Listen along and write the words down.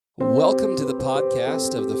Welcome to the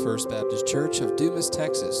podcast of the First Baptist Church of Dumas,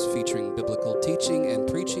 Texas, featuring biblical teaching and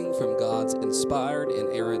preaching from God's inspired,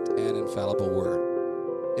 inerrant, and infallible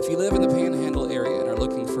Word. If you live in the Panhandle area and are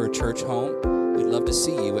looking for a church home, we'd love to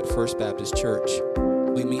see you at First Baptist Church.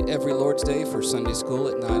 We meet every Lord's Day for Sunday school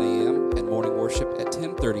at 9 a.m. and morning worship at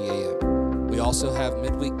 10:30 a.m. We also have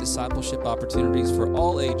midweek discipleship opportunities for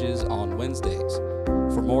all ages on Wednesdays.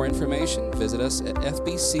 For more information, visit us at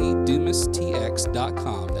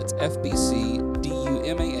fbcdumastx.com. That's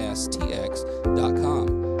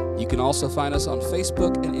fbcdumastx.com. You can also find us on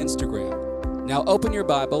Facebook and Instagram. Now open your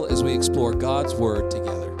Bible as we explore God's Word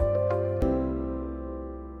together.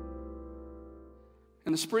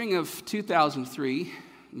 In the spring of 2003,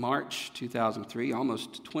 March 2003,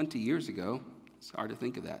 almost 20 years ago, it's hard to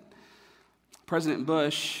think of that, President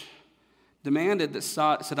Bush demanded that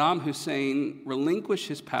Saddam Hussein relinquish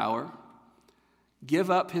his power, give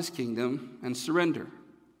up his kingdom, and surrender.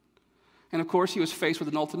 And of course, he was faced with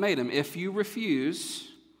an ultimatum. If you refuse,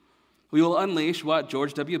 we will unleash what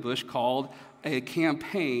George W. Bush called a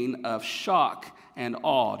campaign of shock and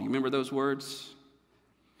awe. Do you remember those words?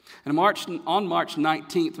 And on March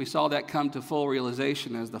 19th, we saw that come to full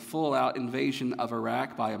realization as the full-out invasion of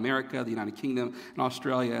Iraq by America, the United Kingdom, and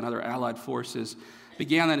Australia, and other allied forces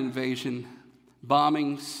began that invasion.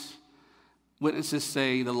 Bombings. Witnesses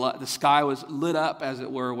say the sky was lit up, as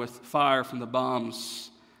it were, with fire from the bombs,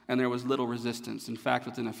 and there was little resistance. In fact,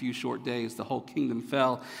 within a few short days, the whole kingdom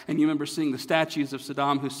fell. And you remember seeing the statues of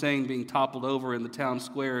Saddam Hussein being toppled over in the town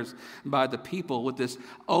squares by the people, with this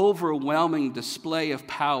overwhelming display of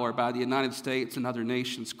power by the United States and other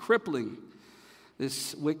nations, crippling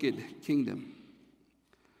this wicked kingdom,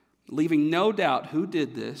 leaving no doubt who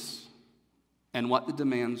did this and what the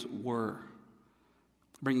demands were,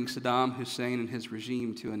 bringing Saddam Hussein and his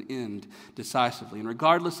regime to an end decisively. And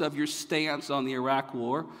regardless of your stance on the Iraq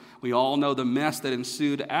War, we all know the mess that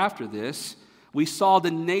ensued after this. We saw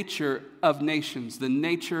the nature of nations, the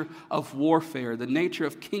nature of warfare, the nature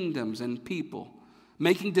of kingdoms and people,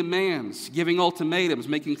 making demands, giving ultimatums,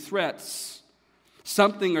 making threats.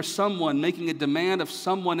 Something or someone making a demand of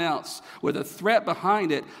someone else with a threat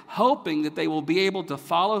behind it, hoping that they will be able to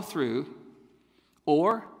follow through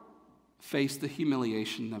or face the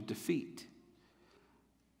humiliation of defeat.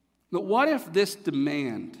 But what if this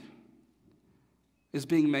demand is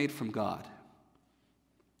being made from God?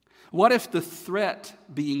 What if the threat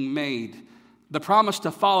being made, the promise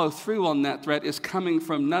to follow through on that threat, is coming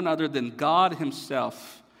from none other than God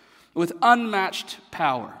Himself, with unmatched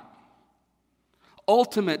power,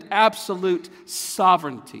 ultimate, absolute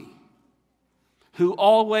sovereignty, who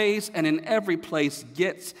always and in every place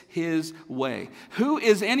gets His way? Who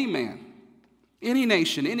is any man, any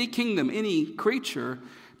nation, any kingdom, any creature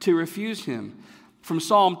to refuse Him? From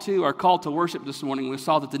Psalm 2, our call to worship this morning, we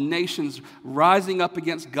saw that the nations rising up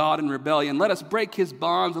against God in rebellion. Let us break His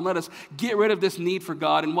bonds and let us get rid of this need for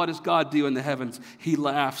God. And what does God do in the heavens? He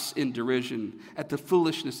laughs in derision at the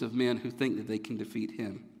foolishness of men who think that they can defeat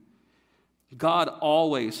Him. God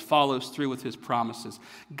always follows through with His promises.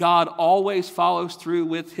 God always follows through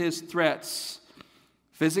with His threats,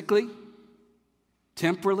 physically,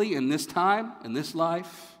 temporally, in this time, in this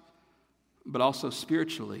life, but also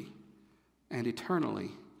spiritually and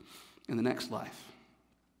eternally in the next life.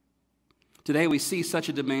 Today we see such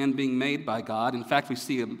a demand being made by God. In fact, we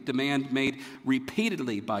see a demand made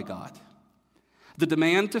repeatedly by God. The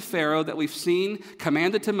demand to Pharaoh that we've seen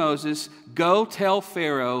commanded to Moses, "Go tell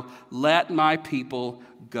Pharaoh, let my people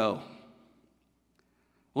go."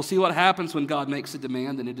 We'll see what happens when God makes a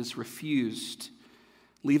demand and it is refused,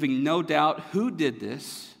 leaving no doubt who did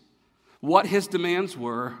this, what His demands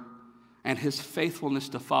were, and His faithfulness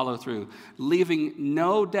to follow through, leaving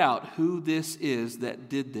no doubt who this is that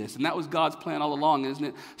did this. And that was God's plan all along, isn't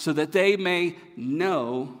it? So that they may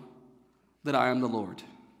know that I am the Lord.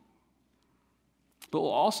 But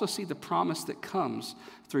we'll also see the promise that comes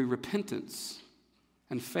through repentance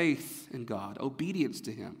and faith in God, obedience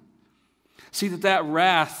to Him. See that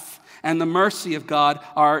wrath and the mercy of God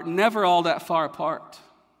are never all that far apart.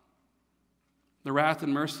 The wrath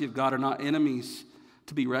and mercy of God are not enemies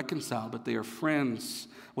to be reconciled, but they are friends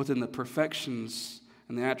within the perfections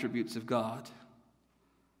and the attributes of God.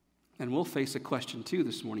 And we'll face a question too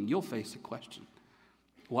this morning. You'll face a question.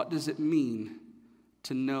 What does it mean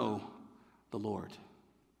to know the Lord?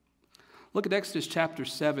 Look at Exodus chapter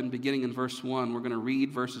 7, beginning in verse 1. We're going to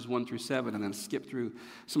read verses 1 through 7 and then skip through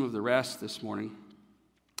some of the rest this morning.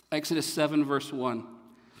 Exodus 7, verse 1.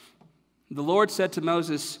 The Lord said to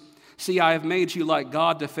Moses, "See, I have made you like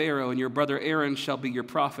God to Pharaoh, and your brother Aaron shall be your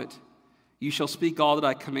prophet. You shall speak all that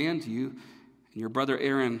I command you, And your brother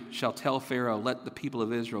Aaron shall tell Pharaoh, let the people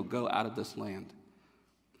of Israel go out of this land.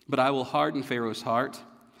 But I will harden Pharaoh's heart,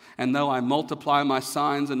 and though I multiply my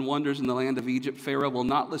signs and wonders in the land of Egypt, Pharaoh will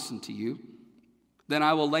not listen to you. Then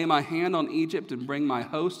I will lay my hand on Egypt and bring my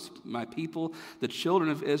hosts, my people, the children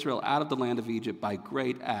of Israel, out of the land of Egypt by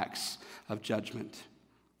great acts of judgment.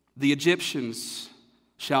 The Egyptians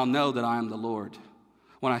shall know that I am the Lord,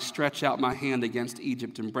 when I stretch out my hand against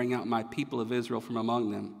Egypt and bring out my people of Israel from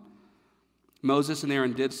among them. Moses and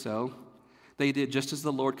Aaron did so. They did just as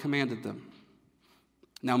the Lord commanded them.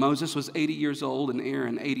 Now Moses was 80 years old and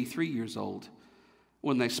Aaron 83 years old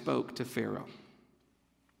when they spoke to Pharaoh.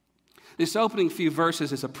 This opening few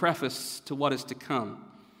verses is a preface to what is to come.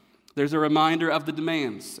 There's a reminder of the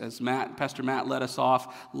demands, as Pastor Matt led us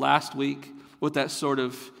off last week with that sort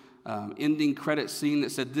of ending credit scene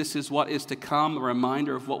that said, this is what is to come, a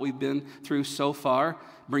reminder of what we've been through so far.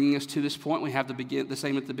 Bringing us to this point, we have the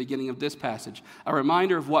same at the beginning of this passage. A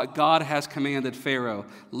reminder of what God has commanded Pharaoh.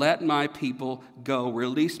 Let my people go.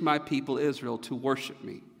 Release my people Israel to worship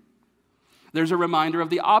me. There's a reminder of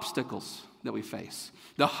the obstacles that we face.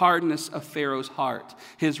 The hardness of Pharaoh's heart.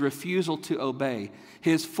 His refusal to obey.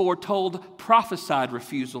 His foretold, prophesied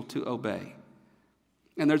refusal to obey.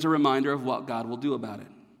 And there's a reminder of what God will do about it.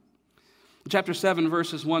 Chapter 7,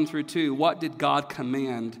 verses 1 through 2, what did God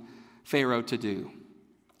command Pharaoh to do?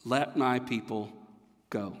 Let my people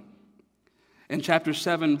go. In chapter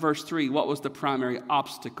 7, verse 3, what was the primary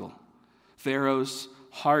obstacle? Pharaoh's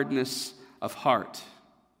hardness of heart.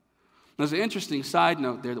 There's an interesting side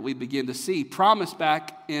note there that we begin to see. Promised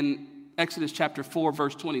back in Exodus chapter 4,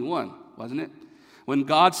 verse 21, wasn't it? When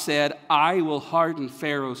God said, I will harden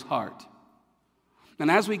Pharaoh's heart. And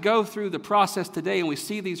as we go through the process today and we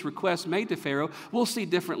see these requests made to Pharaoh, we'll see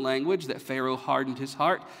different language that Pharaoh hardened his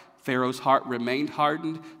heart. Pharaoh's heart remained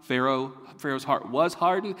hardened. Pharaoh's heart was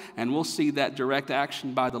hardened. And we'll see that direct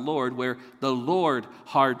action by the Lord where the Lord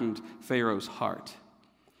hardened Pharaoh's heart.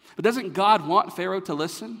 But doesn't God want Pharaoh to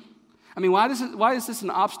listen? I mean, why is this an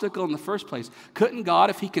obstacle in the first place? Couldn't God,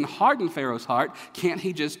 if he can harden Pharaoh's heart, can't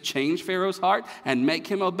he just change Pharaoh's heart and make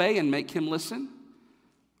him obey and make him listen?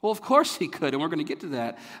 Well, of course he could, and we're going to get to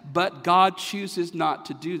that. But God chooses not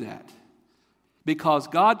to do that because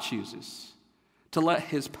God chooses to let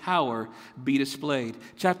his power be displayed.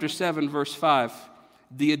 Chapter 7, verse 5,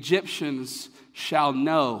 the Egyptians shall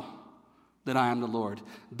know that I am the Lord.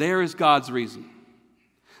 There is God's reason.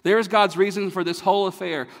 There is God's reason for this whole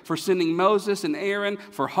affair, for sending Moses and Aaron,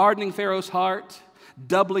 for hardening Pharaoh's heart,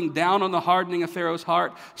 doubling down on the hardening of Pharaoh's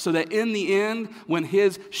heart, so that in the end, when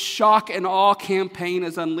his shock and awe campaign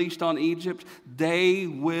is unleashed on Egypt, they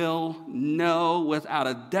will know without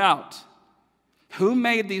a doubt who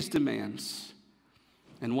made these demands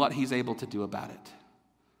and what he's able to do about it.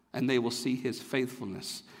 And they will see his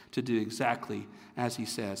faithfulness to do exactly as he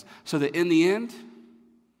says. So that in the end,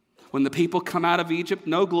 when the people come out of Egypt,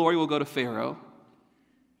 no glory will go to Pharaoh.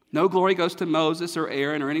 No glory goes to Moses or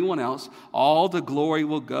Aaron or anyone else. All the glory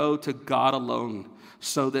will go to God alone,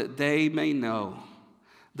 so that they may know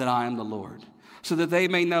that I am the Lord. So that they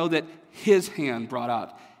may know that his hand brought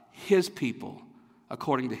out his people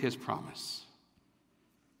according to his promise.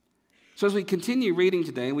 So as we continue reading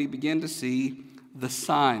today, we begin to see the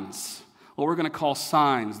signs, what we're going to call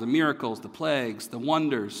signs, the miracles, the plagues, the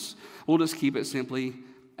wonders. We'll just keep it simply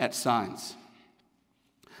at signs.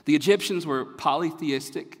 The Egyptians were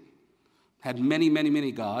polytheistic, had many, many,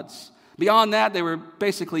 many gods. Beyond that, they were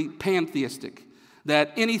basically pantheistic,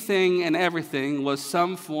 that anything and everything was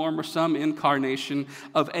some form or some incarnation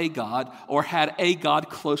of a god or had a god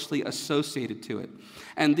closely associated to it.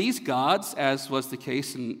 And these gods, as was the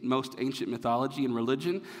case in most ancient mythology and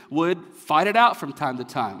religion, would fight it out from time to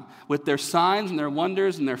time. With their signs and their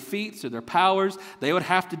wonders and their feats or their powers, they would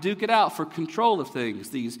have to duke it out for control of things,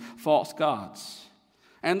 these false gods.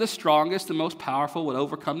 And the strongest and most powerful would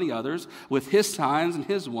overcome the others with his signs and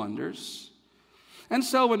his wonders. And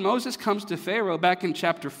so when Moses comes to Pharaoh back in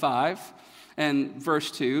chapter 5 and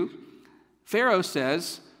verse 2, Pharaoh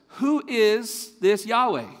says, who is this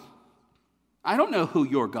Yahweh? I don't know who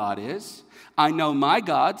your God is. I know my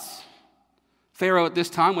gods. Pharaoh at this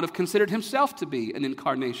time would have considered himself to be an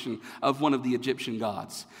incarnation of one of the Egyptian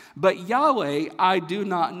gods. But Yahweh, I do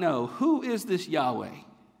not know. Who is this Yahweh?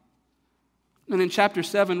 And in chapter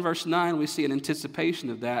 7, verse 9, we see an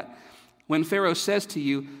anticipation of that. When Pharaoh says to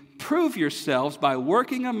you, prove yourselves by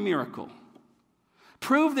working a miracle.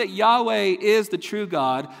 Prove that Yahweh is the true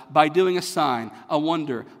God by doing a sign, a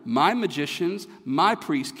wonder. My magicians, my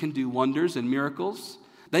priests can do wonders and miracles.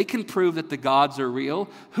 They can prove that the gods are real.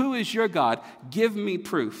 Who is your God? Give me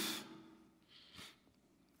proof.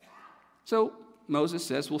 So Moses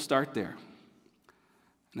says, we'll start there.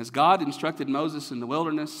 And as God instructed Moses in the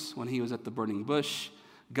wilderness when he was at the burning bush,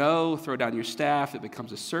 go, throw down your staff, it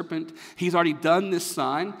becomes a serpent. He's already done this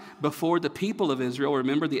sign before the people of Israel.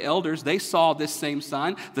 Remember, the elders, they saw this same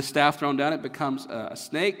sign. The staff thrown down, it becomes a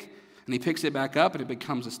snake. And he picks it back up and it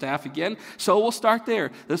becomes a staff again. So we'll start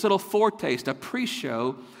there. This little foretaste, a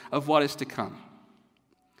pre-show of what is to come.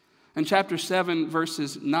 In chapter 7,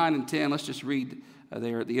 verses 9 and 10, let's just read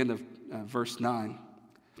there at the end of verse 9.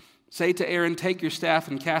 Say to Aaron, take your staff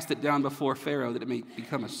and cast it down before Pharaoh that it may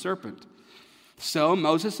become a serpent. So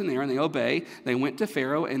Moses and Aaron, they obey. They went to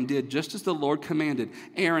Pharaoh and did just as the Lord commanded.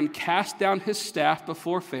 Aaron cast down his staff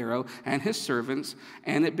before Pharaoh and his servants,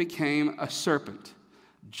 and it became a serpent,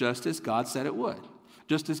 just as God said it would,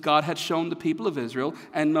 just as God had shown the people of Israel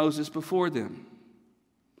and Moses before them.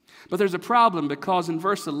 But there's a problem, because in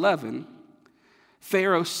verse 11,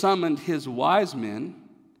 Pharaoh summoned his wise men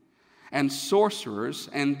and sorcerers,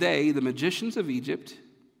 and they, the magicians of Egypt,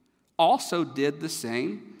 also did the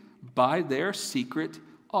same by their secret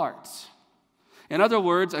arts. In other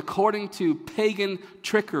words, according to pagan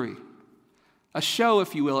trickery, a show,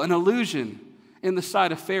 if you will, an illusion in the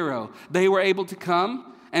sight of Pharaoh, they were able to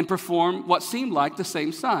come and perform what seemed like the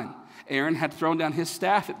same sign. Aaron had thrown down his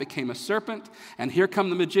staff, it became a serpent, and here come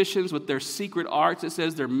the magicians with their secret arts. It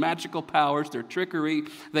says their magical powers, their trickery.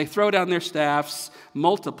 They throw down their staffs,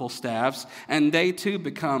 multiple staffs, and they too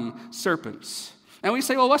become serpents. And we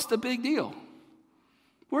say, well, what's the big deal?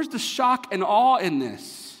 Where's the shock and awe in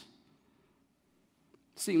this?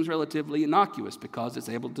 Seems relatively innocuous because it's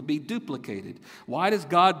able to be duplicated. Why does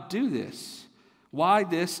God do this? Why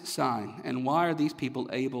this sign? And why are these people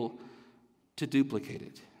able to duplicate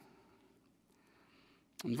it?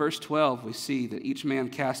 In verse 12, we see that each man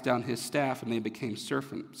cast down his staff and they became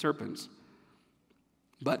serpents.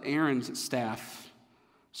 But Aaron's staff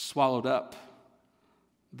swallowed up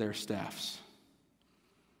their staffs.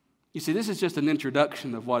 You see, this is just an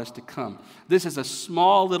introduction of what is to come. This is a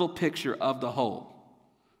small little picture of the whole.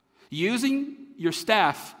 Using your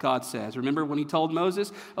staff, God says. Remember when he told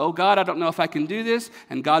Moses, oh God, I don't know if I can do this.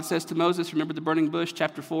 And God says to Moses, remember the burning bush,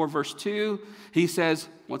 chapter 4, verse 2. He says,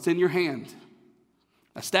 what's in your hand?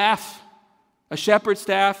 A staff, a shepherd's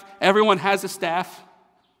staff. Everyone has a staff.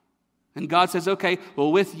 And God says, okay,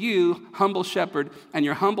 well, with you, humble shepherd, and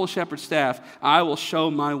your humble shepherd's staff, I will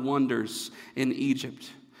show my wonders in Egypt.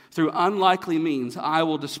 Through unlikely means, I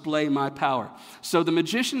will display my power. So the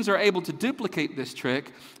magicians are able to duplicate this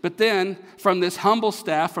trick, but then from this humble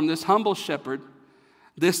staff, from this humble shepherd,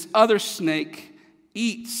 this other snake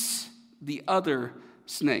eats the other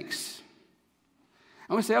snakes.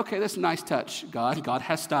 And we say, okay, that's a nice touch, God. God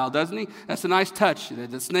has style, doesn't he? That's a nice touch.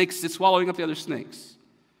 The snakes is swallowing up the other snakes.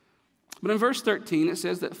 But in verse 13, it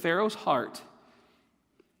says that Pharaoh's heart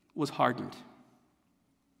was hardened.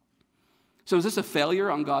 So is this a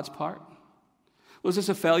failure on God's part? Was this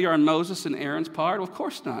a failure on Moses and Aaron's part? Well, of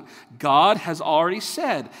course not. God has already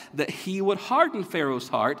said that he would harden Pharaoh's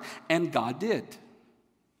heart, and God did.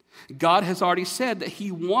 God has already said that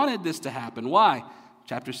he wanted this to happen. Why?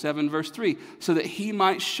 Chapter 7, verse 3, so that he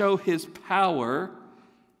might show his power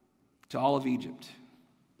to all of Egypt.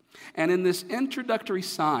 And in this introductory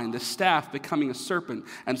sign, the staff becoming a serpent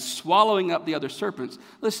and swallowing up the other serpents,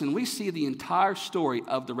 listen, we see the entire story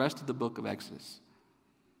of the rest of the book of Exodus.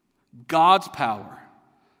 God's power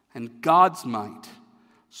and God's might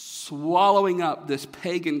swallowing up this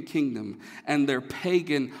pagan kingdom and their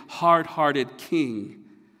pagan, hard-hearted king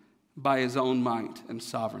by his own might and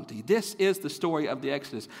sovereignty. This is the story of the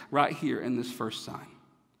Exodus right here in this first sign.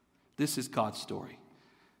 This is God's story,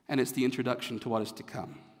 and it's the introduction to what is to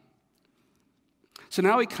come. So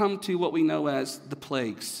now we come to what we know as the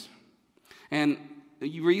plagues. And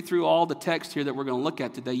you read through all the text here that we're going to look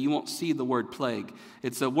at today, you won't see the word plague.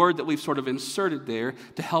 It's a word that we've sort of inserted there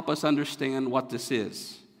to help us understand what this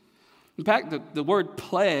is. In fact, the word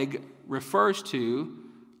plague refers to,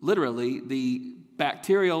 literally, the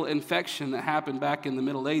bacterial infection that happened back in the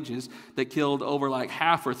Middle Ages that killed over like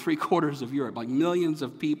half or 3/4 of Europe, like millions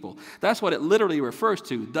of people. That's what it literally refers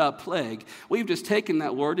to, the plague. We've just taken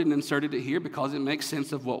that word and inserted it here because it makes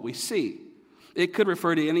sense of what we see. It could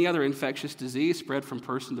refer to any other infectious disease spread from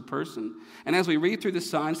person to person. And as we read through the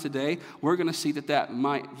signs today, we're going to see that that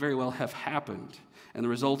might very well have happened and the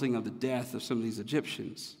resulting of the death of some of these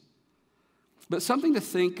Egyptians. But something to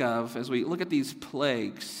think of as we look at these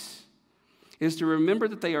plagues is to remember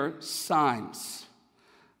that they are signs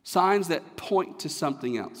that point to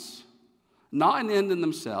something else. Not an end in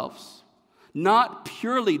themselves, not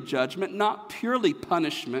purely judgment, not purely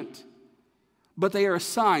punishment, but they are a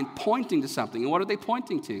sign pointing to something. And what are they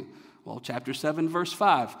pointing to? Well, chapter 7, verse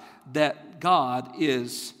 5, that God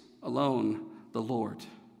is alone the Lord.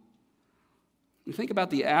 You think about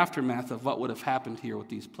the aftermath of what would have happened here with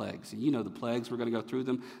these plagues. And you know the plagues, we're going to go through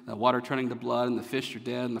them. The water turning to blood, and the fish are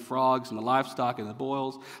dead, and the frogs, and the livestock, and the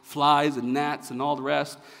boils, flies, and gnats, and all the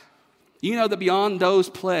rest. You know that beyond those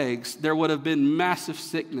plagues, there would have been massive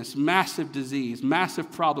sickness, massive disease,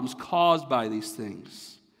 massive problems caused by these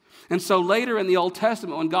things. And so later in the Old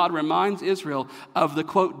Testament, when God reminds Israel of the,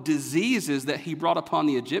 quote, diseases that he brought upon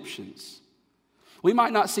the Egyptians, we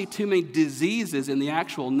might not see too many diseases in the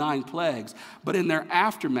actual 9 plagues, but in their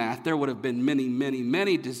aftermath, there would have been many, many,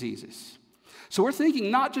 many diseases. So we're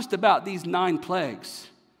thinking not just about these 9 plagues,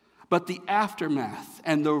 but the aftermath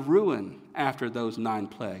and the ruin after those 9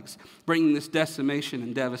 plagues, bringing this decimation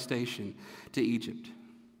and devastation to Egypt.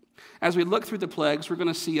 As we look through the plagues, we're going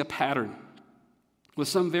to see a pattern with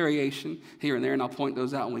some variation here and there, and I'll point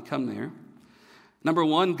those out when we come there. Number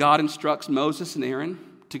 1, God instructs Moses and Aaron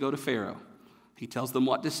to go to Pharaoh. He tells them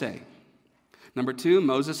what to say. Number 2,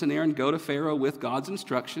 Moses and Aaron go to Pharaoh with God's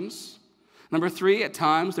instructions. Number 3, at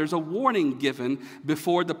times there's a warning given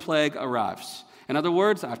before the plague arrives. In other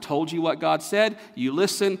words, I've told you what God said, you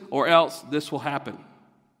listen, or else this will happen.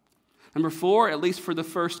 Number 4, at least for the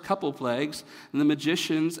first couple plagues, the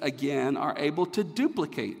magicians again are able to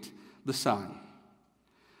duplicate the sign.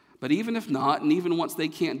 But even if not, and even once they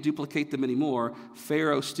can't duplicate them anymore,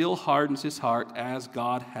 Pharaoh still hardens his heart as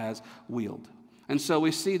God has willed. And so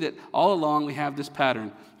we see that all along we have this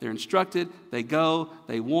pattern. They're instructed, they go,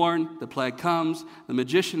 they warn, the plague comes. The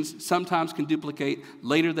magicians sometimes can duplicate,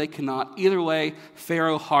 later they cannot. Either way,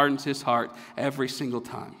 Pharaoh hardens his heart every single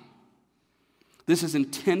time. This is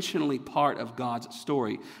intentionally part of God's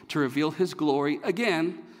story, to reveal his glory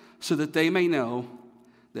again so that they may know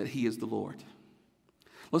that he is the Lord.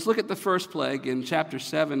 Let's look at the first plague in chapter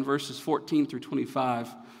 7, verses 14 through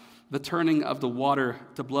 25, the turning of the water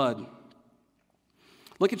to blood.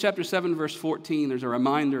 Look at chapter 7, verse 14. There's a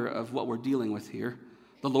reminder of what we're dealing with here.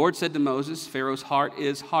 The Lord said to Moses, Pharaoh's heart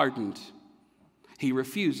is hardened. He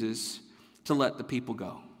refuses to let the people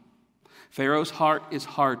go. Pharaoh's heart is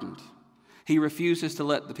hardened. He refuses to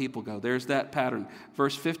let the people go. There's that pattern.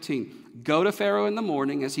 Verse 15, go to Pharaoh in the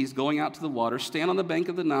morning as he's going out to the water. Stand on the bank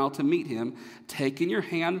of the Nile to meet him. Take in your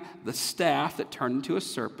hand the staff that turned into a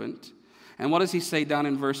serpent. And what does he say down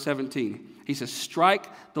in verse 17? He says, strike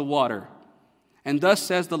the water. And thus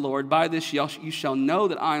says the Lord, by this you shall know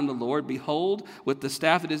that I am the Lord. Behold, with the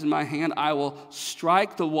staff that is in my hand, I will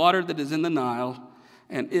strike the water that is in the Nile,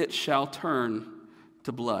 and it shall turn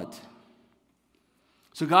to blood.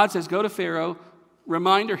 So God says, go to Pharaoh.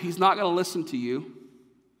 Reminder, he's not going to listen to you.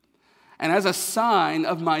 And as a sign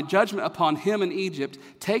of my judgment upon him in Egypt,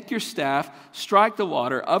 take your staff, strike the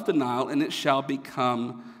water of the Nile, and it shall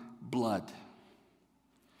become blood.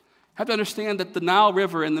 Have to understand that the Nile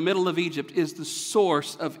River in the middle of Egypt is the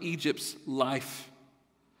source of Egypt's life.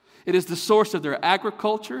 It is the source of their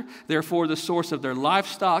agriculture, therefore the source of their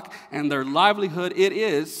livestock and their livelihood. It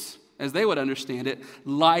is, as they would understand it,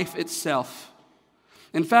 life itself.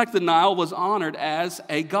 In fact, the Nile was honored as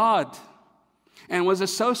a god and was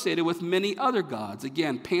associated with many other gods.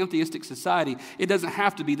 Again, pantheistic society. It doesn't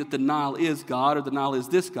have to be that the Nile is God or the Nile is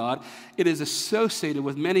this God. It is associated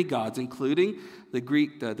with many gods, including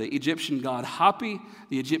the Egyptian god Hapi,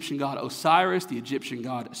 the Egyptian god Osiris, the Egyptian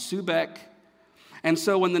god Subek. And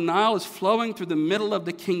so when the Nile is flowing through the middle of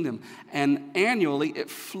the kingdom and annually it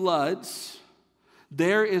floods,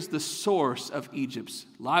 there is the source of Egypt's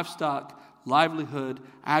livestock, livelihood,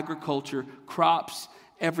 agriculture, crops.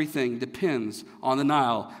 Everything depends on the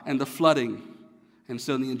Nile and the flooding. And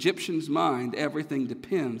so in the Egyptians' mind, everything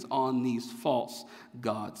depends on these false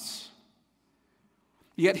gods.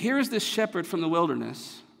 Yet here is this shepherd from the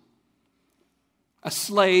wilderness, a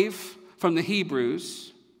slave from the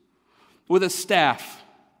Hebrews, with a staff,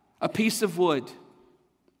 a piece of wood,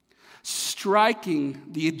 striking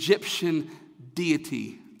the Egyptian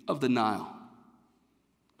deity of the Nile,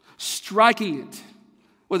 striking it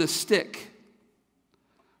with a stick.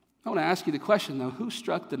 I want to ask you the question, though. Who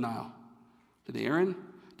struck the Nile? Did Aaron?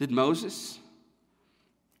 Did Moses?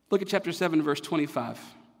 Look at chapter 7, verse 25.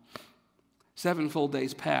 7 full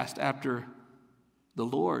days passed after the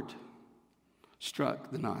Lord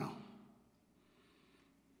struck the Nile.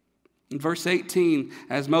 In verse 18,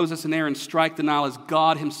 as Moses and Aaron strike the Nile, as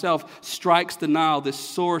God himself strikes the Nile, this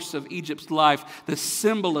source of Egypt's life, the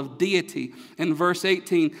symbol of deity. In verse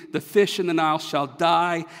 18, the fish in the Nile shall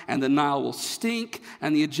die, and the Nile will stink,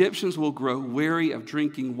 and the Egyptians will grow weary of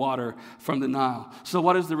drinking water from the Nile. So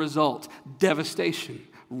what is the result? Devastation,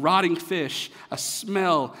 rotting fish, a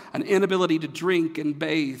smell, an inability to drink and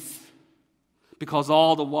bathe. because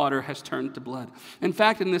all the water has turned to blood. In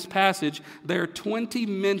fact, in this passage, there are 20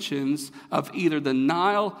 mentions of either the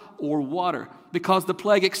Nile or water, because the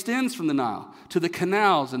plague extends from the Nile to the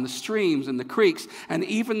canals and the streams and the creeks, and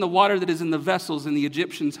even the water that is in the vessels in the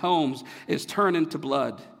Egyptians' homes is turned into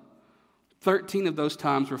blood. 13 of those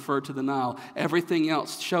times refer to the Nile. Everything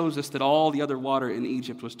else shows us that all the other water in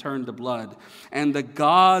Egypt was turned to blood. And the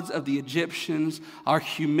gods of the Egyptians are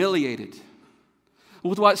humiliated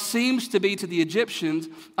with what seems to be to the Egyptians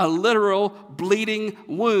a literal bleeding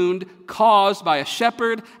wound caused by a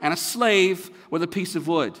shepherd and a slave with a piece of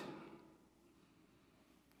wood.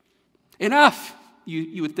 Enough,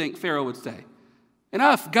 you would think Pharaoh would say.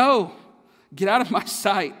 Enough, go, get out of my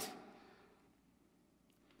sight.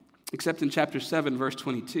 Except in chapter 7, verse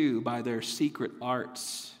 22, by their secret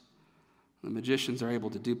arts, the magicians are able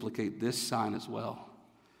to duplicate this sign as well.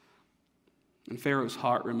 And Pharaoh's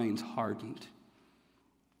heart remains hardened.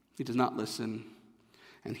 He does not listen,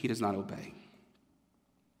 and he does not obey.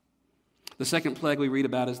 The second plague we read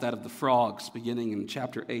about is that of the frogs, beginning in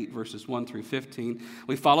chapter 8, verses 1 through 15.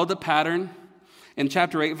 We follow the pattern. In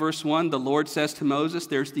chapter 8, verse 1, the Lord says to Moses,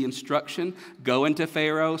 there's the instruction, go into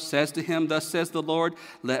Pharaoh, says to him, thus says the Lord,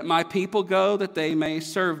 let my people go that they may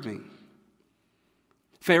serve me.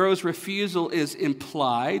 Pharaoh's refusal is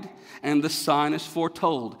implied, and the sign is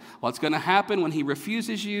foretold. What's going to happen when he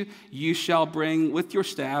refuses you? You shall bring with your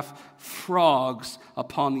staff frogs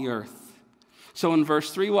upon the earth. So in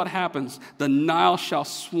verse 3, what happens? The Nile shall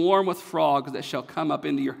swarm with frogs that shall come up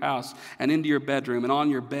into your house and into your bedroom and on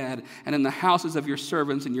your bed and in the houses of your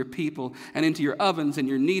servants and your people and into your ovens and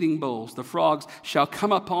your kneading bowls. The frogs shall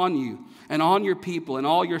come upon you and on your people and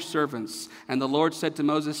all your servants. And the Lord said to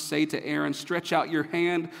Moses, say to Aaron, stretch out your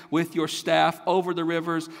hand with your staff over the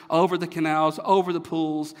rivers, over the canals, over the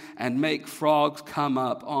pools, and make frogs come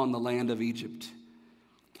up on the land of Egypt.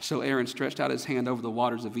 So Aaron stretched out his hand over the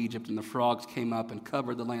waters of Egypt, and the frogs came up and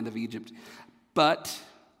covered the land of Egypt. But,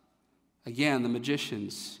 again, the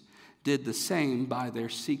magicians did the same by their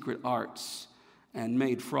secret arts and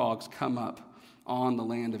made frogs come up on the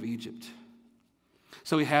land of Egypt.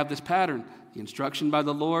 So we have this pattern. The instruction by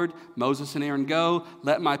the Lord, Moses and Aaron go,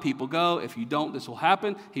 let my people go. If you don't, this will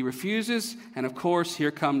happen. He refuses, and of course, here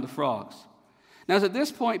come the frogs. Now, at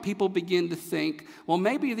this point, people begin to think, well,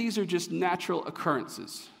 maybe these are just natural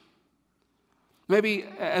occurrences. Maybe,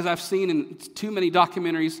 as I've seen in too many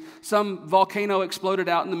documentaries, some volcano exploded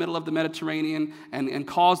out in the middle of the Mediterranean and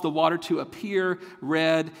caused the water to appear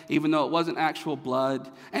red, even though it wasn't actual blood.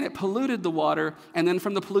 And it polluted the water, and then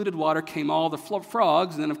from the polluted water came all the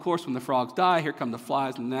frogs. And then, of course, when the frogs die, here come the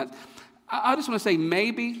flies and that. I just want to say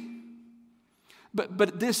maybe.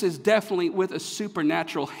 But this is definitely with a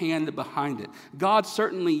supernatural hand behind it. God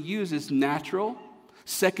certainly uses natural,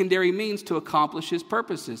 secondary means to accomplish his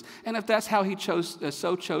purposes. And if that's how he chose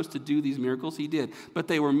to do these miracles, he did. But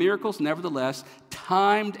they were miracles, nevertheless,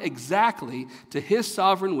 timed exactly to his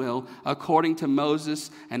sovereign will according to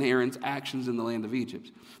Moses and Aaron's actions in the land of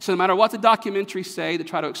Egypt. So no matter what the documentaries say to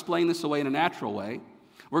try to explain this away in a natural way,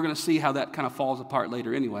 we're going to see how that kind of falls apart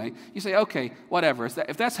later anyway. You say, okay, whatever.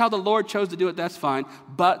 If that's how the Lord chose to do it, that's fine.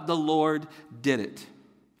 But the Lord did it.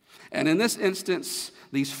 And in this instance,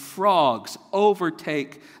 these frogs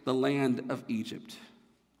overtake the land of Egypt.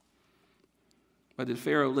 But did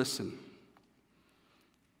Pharaoh listen?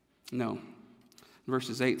 No.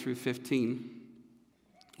 Verses 8 through 15,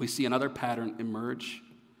 we see another pattern emerge.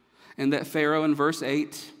 And that Pharaoh in verse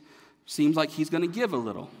 8 seems like he's going to give a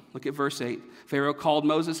little. Look at verse 8. Pharaoh called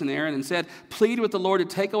Moses and Aaron and said, plead with the Lord to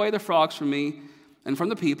take away the frogs from me and from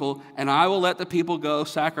the people, and I will let the people go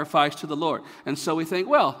sacrifice to the Lord. And so we think,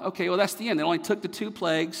 well, that's the end. They only took the 2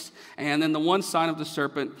 plagues and then the one sign of the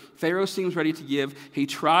serpent. Pharaoh seems ready to give. He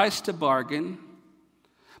tries to bargain,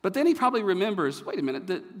 but then he probably remembers, wait a minute,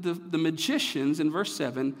 the magicians in verse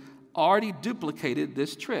 7 already duplicated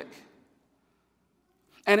this trick.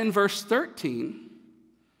 And in verse 13,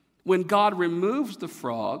 when God removes the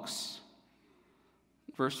frogs,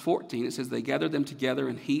 verse 14, it says, they gathered them together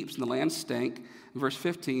in heaps, and the land stank. In verse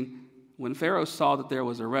 15, when Pharaoh saw that there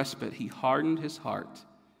was a respite, he hardened his heart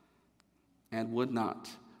and would not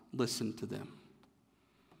listen to them.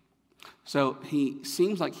 So he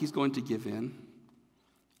seems like he's going to give in,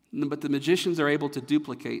 but the magicians are able to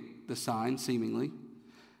duplicate the sign, seemingly.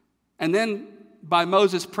 And then by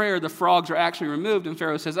Moses' prayer, the frogs are actually removed, and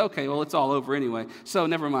Pharaoh says, okay, well, it's all over anyway, so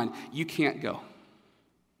never mind, you can't go.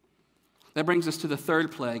 That brings us to the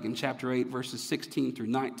third plague in chapter 8, verses 16 through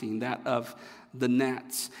 19, that of the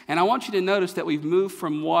gnats. And I want you to notice that we've moved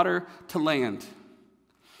from water to land.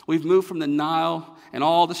 We've moved from the Nile and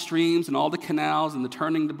all the streams and all the canals and the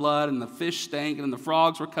turning to blood and the fish stank and the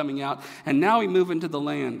frogs were coming out. And now we move into the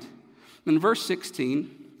land. In verse 16,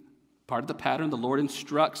 part of the pattern, the Lord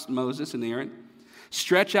instructs Moses and Aaron,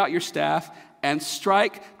 stretch out your staff and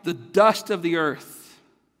strike the dust of the earth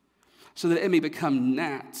so that it may become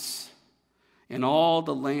gnats in all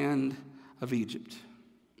the land of Egypt.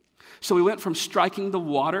 So we went from striking the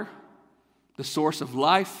water, the source of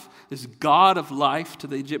life, this God of life to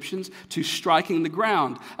the Egyptians, to striking the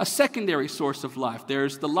ground, a secondary source of life.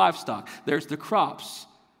 There's the livestock, there's the crops,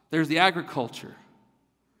 there's the agriculture.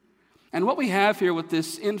 And what we have here with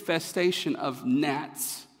this infestation of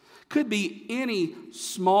gnats could be any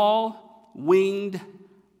small, winged,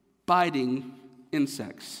 biting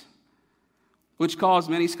insects, which caused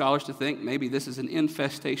many scholars to think maybe this is an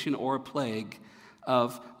infestation or a plague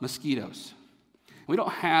of mosquitoes. We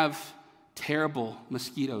don't have terrible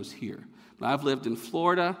mosquitoes here. But I've lived in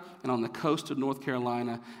Florida and on the coast of North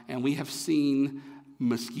Carolina, and we have seen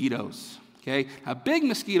mosquitoes. Okay? Now, big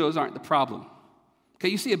mosquitoes aren't the problem. Okay,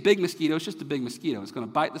 you see a big mosquito, it's just a big mosquito. It's going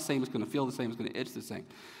to bite the same, it's going to feel the same, it's going to itch the same.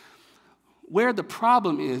 Where the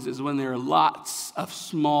problem is when there are lots of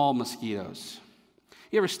small mosquitoes.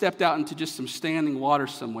 You ever stepped out into just some standing water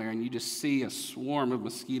somewhere and you just see a swarm of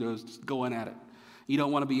mosquitoes just going at it? You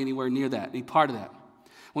don't want to be anywhere near that, be part of that.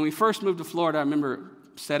 When we first moved to Florida, I remember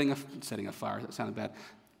starting a fire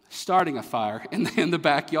in the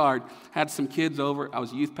backyard. Had some kids over. I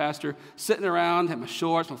was a youth pastor, sitting around, had my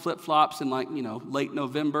shorts, my flip-flops in late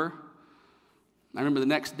November. I remember the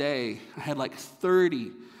next day, I had like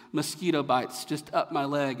 30 mosquito bites just up my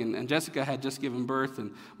leg, and Jessica had just given birth,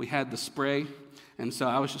 and we had the spray. And so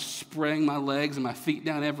I was just spraying my legs and my feet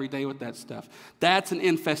down every day with that stuff. That's an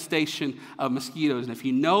infestation of mosquitoes. And if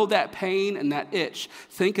you know that pain and that itch,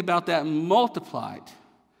 think about that multiplied.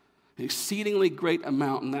 An exceedingly great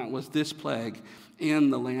amount, and that was this plague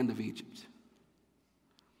in the land of Egypt.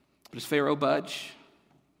 Does Pharaoh budge?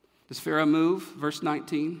 Does Pharaoh move? Verse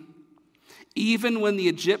 19. Even when the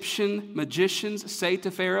Egyptian magicians say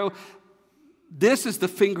to Pharaoh, this is the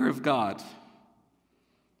finger of God.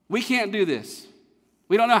 We can't do this.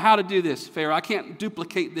 We don't know how to do this, Pharaoh. I can't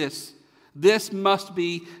duplicate this. This must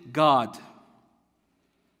be God.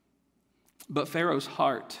 But Pharaoh's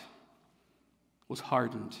heart was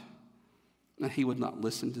hardened, and he would not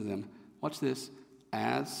listen to them. Watch this.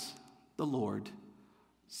 As the Lord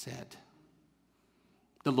said.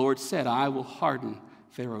 The Lord said, I will harden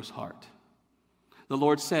Pharaoh's heart. The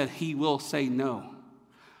Lord said, he will say no,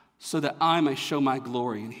 so that I may show my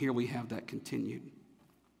glory. And here we have that continued.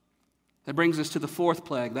 That brings us to the fourth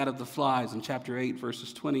plague, that of the flies, in chapter 8,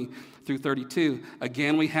 verses 20 through 32.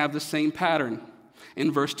 Again, we have the same pattern.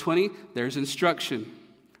 In verse 20, there's instruction.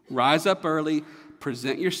 Rise up early,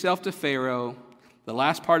 present yourself to Pharaoh. The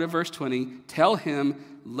last part of verse 20, tell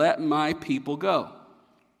him, let my people go.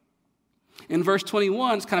 In verse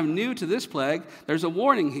 21, it's kind of new to this plague, there's a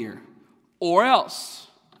warning here. Or else,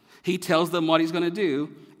 he tells them what he's going to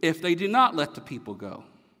do if they do not let the people go.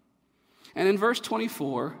 And in verse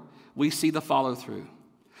 24, we see the follow-through.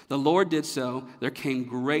 The Lord did so. There came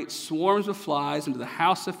great swarms of flies into the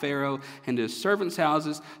house of Pharaoh and to his servants'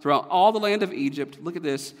 houses throughout all the land of Egypt. Look at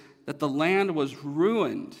this, that the land was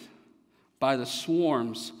ruined by the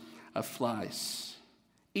swarms of flies.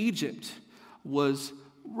 Egypt was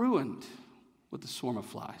ruined with the swarm of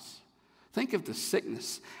flies. Think of the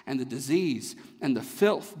sickness and the disease and the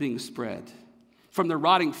filth being spread from the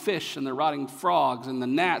rotting fish and the rotting frogs and the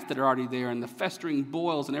gnats that are already there and the festering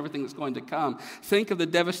boils and everything that's going to come. Think of the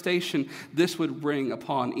devastation this would bring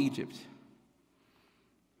upon Egypt.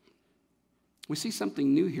 We see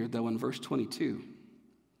something new here, though, in verse 22.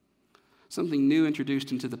 Something new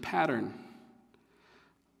introduced into the pattern.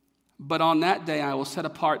 But on that day I will set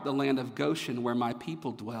apart the land of Goshen where my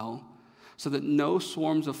people dwell, so that no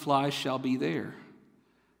swarms of flies shall be there,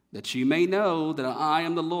 that you may know that I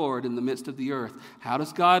am the Lord in the midst of the earth. How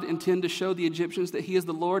does God intend to show the Egyptians that he is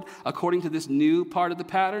the Lord according to this new part of the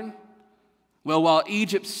pattern? Well, while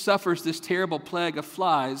Egypt suffers this terrible plague of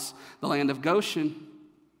flies, the land of Goshen,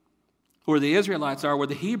 where the Israelites are, where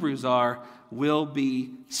the Hebrews are, will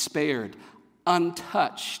be spared,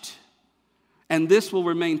 untouched. And this will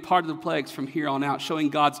remain part of the plagues from here on out, showing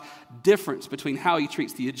God's difference between how he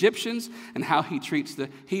treats the Egyptians and how he treats the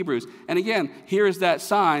Hebrews. And again, here is that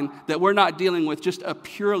sign that we're not dealing with just a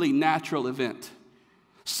purely natural event.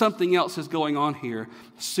 Something else is going on here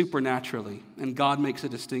supernaturally, and God makes a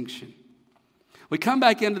distinction. We come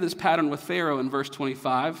back into this pattern with Pharaoh in verse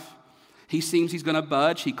 25. He seems he's going to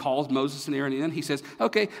budge. He calls Moses and Aaron in. He says,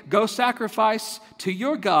 okay, go sacrifice to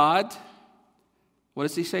your God. What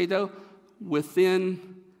does he say, though?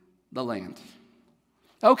 Within the land.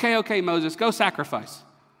 Okay, Moses, go sacrifice.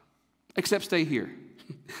 Except stay here.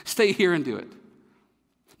 Stay here and do it.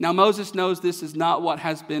 Now, Moses knows this is not what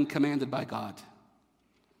has been commanded by God.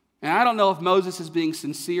 And I don't know if Moses is being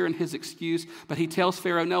sincere in his excuse, but he tells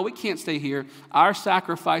Pharaoh, no, we can't stay here. Our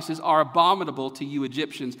sacrifices are abominable to you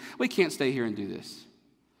Egyptians. We can't stay here and do this.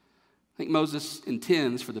 I think Moses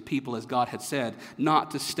intends for the people, as God had said,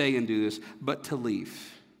 not to stay and do this, but to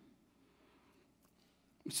leave.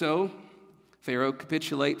 So Pharaoh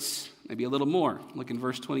capitulates maybe a little more. Look in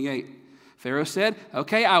verse 28. Pharaoh said,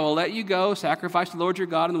 okay, I will let you go, sacrifice the Lord your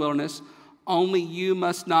God in the wilderness, only you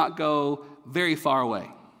must not go very far away.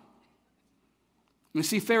 You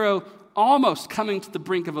see Pharaoh almost coming to the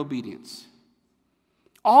brink of obedience.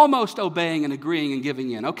 Almost obeying and agreeing and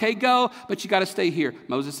giving in. Okay, go, but you got to stay here.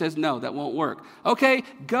 Moses says, no, that won't work. Okay,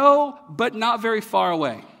 go, but not very far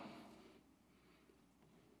away.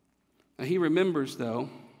 Now, he remembers, though,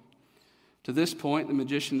 to this point, the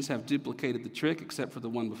magicians have duplicated the trick, except for the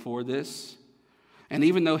one before this. And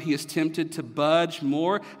even though he is tempted to budge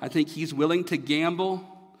more, I think he's willing to gamble,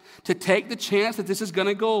 to take the chance that this is going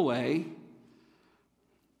to go away.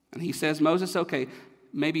 And he says, Moses, okay,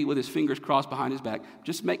 maybe with his fingers crossed behind his back,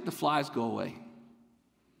 just make the flies go away.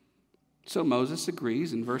 So Moses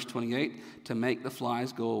agrees in verse 28 to make the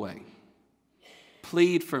flies go away.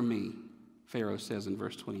 Plead for me, Pharaoh says in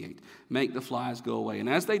verse 28. Make the flies go away. And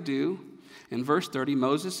as they do, in verse 30,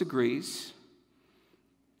 Moses agrees.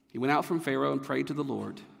 He went out from Pharaoh and prayed to the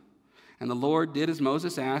Lord. And the Lord did as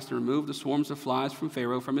Moses asked and removed the swarms of flies from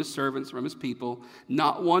Pharaoh, from his servants, from his people.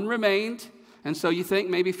 Not one remained. And so you think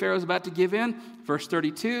maybe Pharaoh's about to give in. Verse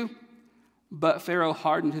 32, but Pharaoh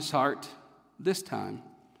hardened his heart this time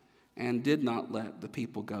and did not let the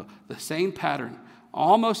people go. The same pattern,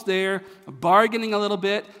 almost there, bargaining a little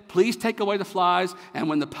bit. Please take away the flies. And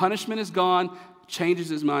when the punishment is gone, changes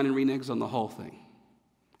his mind and reneges on the whole thing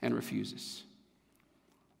and refuses.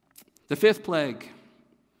 The fifth plague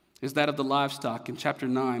is that of the livestock. In chapter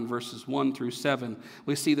 9, verses 1 through 7,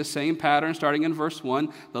 we see the same pattern starting in verse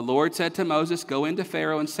 1. The Lord said to Moses, go into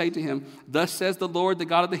Pharaoh and say to him, thus says the Lord, the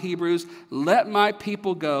God of the Hebrews, let my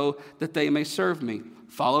people go that they may serve me.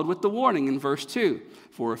 Followed with the warning in verse 2.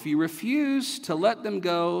 For if you refuse to let them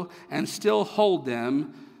go and still hold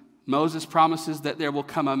them, Moses promises that there will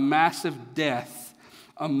come a massive death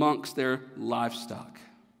amongst their livestock.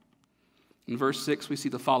 In verse 6, we see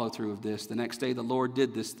the follow-through of this. The next day, the Lord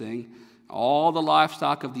did this thing. All the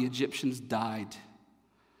livestock of the Egyptians died.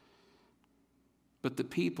 But the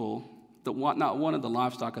people, not one of the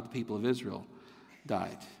livestock of the people of Israel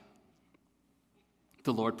died.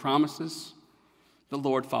 The Lord promises. The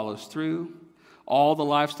Lord follows through. All the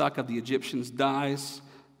livestock of the Egyptians dies.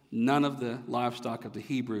 None of the livestock of the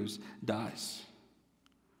Hebrews dies.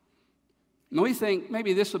 And we think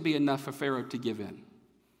maybe this would be enough for Pharaoh to give in.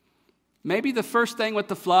 Maybe the first thing with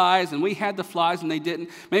the flies, and we had the flies and they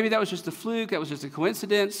didn't, maybe that was just a fluke, that was just a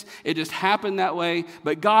coincidence, it just happened that way,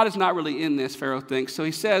 but God is not really in this, Pharaoh thinks. So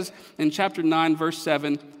he says in chapter 9, verse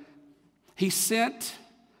 7, he sent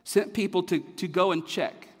people to go and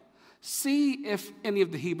check, see if any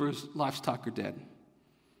of the Hebrews' livestock are dead.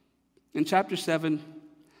 In chapter 7,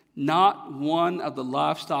 not one of the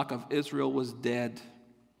livestock of Israel was dead.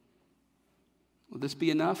 Will this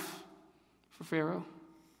be enough for Pharaoh?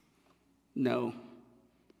 No.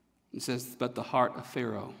 It says, but the heart of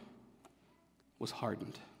Pharaoh was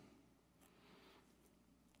hardened.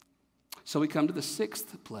 So we come to the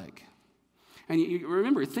sixth plague. And you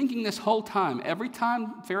remember, thinking this whole time, every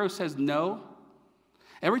time Pharaoh says no,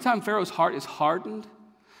 every time Pharaoh's heart is hardened,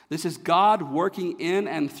 this is God working in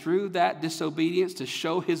and through that disobedience to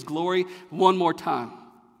show his glory one more time.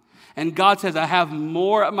 And God says, I have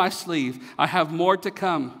more up my sleeve. I have more to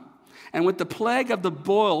come. And with the plague of the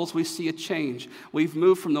boils, we see a change. We've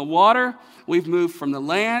moved from the water, we've moved from the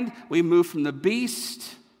land, we've moved from the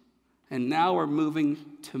beast, and now we're moving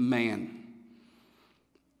to man.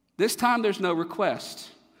 This time there's no request.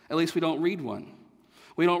 At least we don't read one.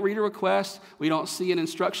 We don't read a request. We don't see an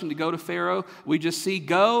instruction to go to Pharaoh. We just see,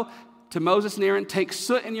 go to Moses and Aaron, take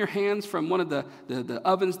soot in your hands from one of the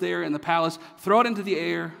ovens there in the palace, throw it into the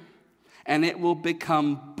air, and it will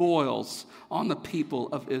become boils on the people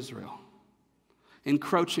of Israel,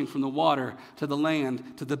 encroaching from the water to the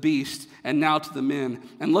land to the beast and now to the men.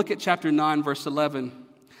 And look at chapter 9, verse 11.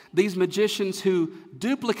 These magicians who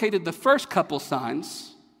duplicated the first couple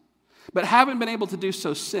signs, but haven't been able to do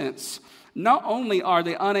so since, not only are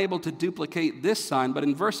they unable to duplicate this sign, but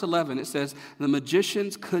in verse 11 it says, the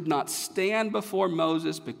magicians could not stand before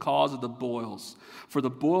Moses because of the boils. For the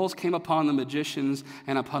boils came upon the magicians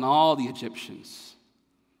and upon all the Egyptians.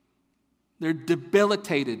 They're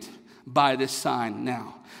debilitated by this sign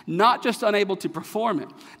now. Not just unable to perform it,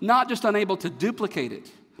 not just unable to duplicate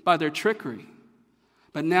it by their trickery,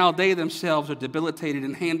 but now they themselves are debilitated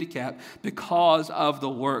and handicapped because of the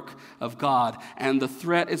work of God. And the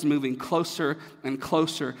threat is moving closer and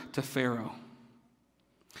closer to Pharaoh.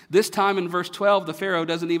 This time in verse 12, the Pharaoh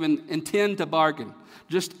doesn't even intend to bargain,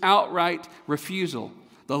 just outright refusal.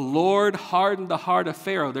 The Lord hardened the heart of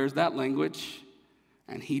Pharaoh, there's that language,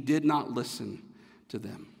 and he did not listen to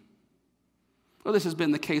them. Well, this has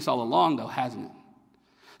been the case all along, though, hasn't it?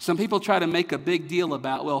 Some people try to make a big deal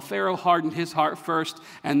about, well, Pharaoh hardened his heart first,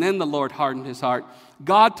 and then the Lord hardened his heart.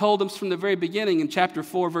 God told him from the very beginning in chapter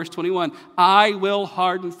 4, verse 21, I will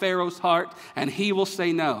harden Pharaoh's heart, and he will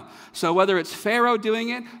say no. So whether it's Pharaoh doing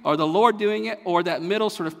it, or the Lord doing it, or that middle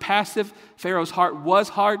sort of passive, Pharaoh's heart was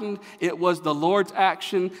hardened, it was the Lord's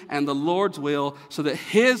action and the Lord's will, so that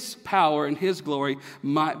his power and his glory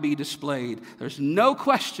might be displayed. There's no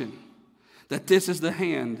question that this is the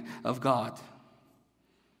hand of God.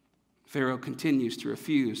 Pharaoh continues to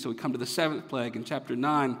refuse. So we come to the seventh plague in chapter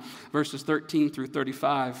 9, verses 13 through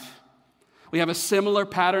 35. We have a similar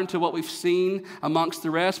pattern to what we've seen amongst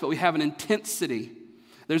the rest, but we have an intensity.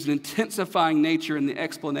 There's an intensifying nature in the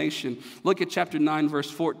explanation. Look at chapter 9,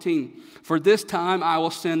 verse 14. For this time I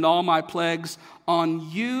will send all my plagues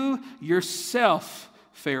on you yourself,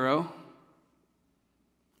 Pharaoh,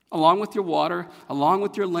 along with your water, along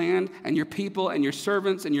with your land and your people and your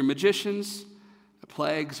servants and your magicians. The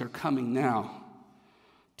plagues are coming now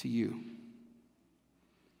to you.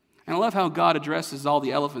 And I love how God addresses all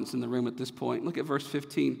the elephants in the room at this point. Look at verse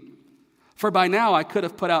 15. For by now I could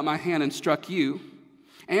have put out my hand and struck you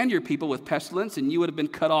and your people with pestilence, and you would have been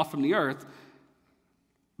cut off from the earth.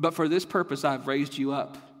 But for this purpose I have raised you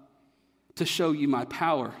up, to show you my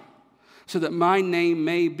power, so that my name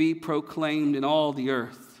may be proclaimed in all the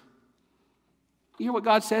earth. You hear what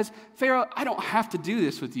God says? Pharaoh, I don't have to do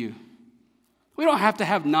this with you. We don't have to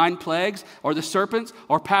have 9 plagues or the serpents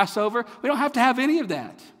or Passover. We don't have to have any of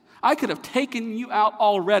that. I could have taken you out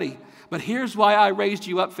already. But here's why I raised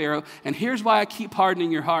you up, Pharaoh, and here's why I keep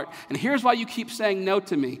hardening your heart, and here's why you keep saying no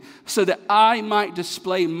to me, so that I might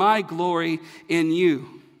display my glory in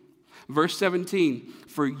you. Verse 17,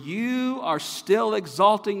 for you are still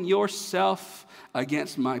exalting yourself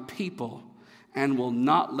against my people and will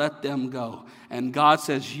not let them go. And God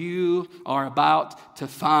says, you are about to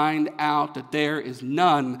find out that there is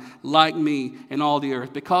none like me in all the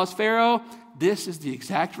earth. Because, Pharaoh, this is the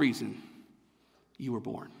exact reason you were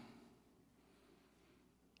born.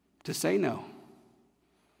 To say no,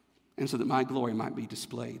 and so that my glory might be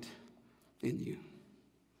displayed in you.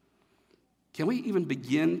 Can we even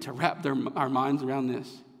begin to wrap our minds around this?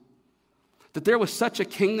 That there was such a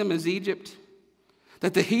kingdom as Egypt,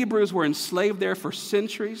 that the Hebrews were enslaved there for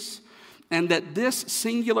centuries, and that this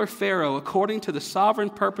singular Pharaoh, according to the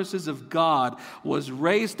sovereign purposes of God, was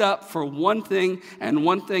raised up for one thing and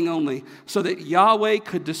one thing only, so that Yahweh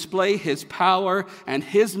could display his power and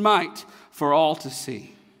his might for all to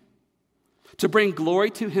see. To bring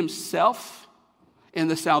glory to himself in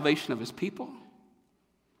the salvation of his people,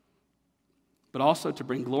 but also to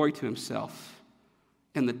bring glory to himself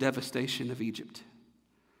in the devastation of Egypt.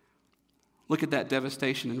 Look at that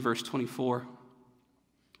devastation in verse 24.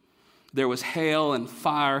 There was hail and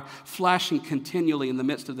fire flashing continually in the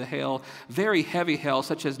midst of the hail, very heavy hail,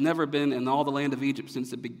 such as never been in all the land of Egypt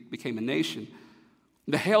since it became a nation.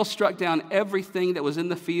 The hail struck down everything that was in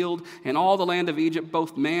the field in all the land of Egypt,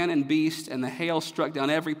 both man and beast, and the hail struck down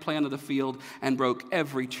every plant of the field and broke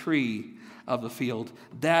every tree of the field.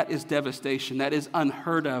 That is devastation. That is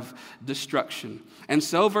unheard of destruction. And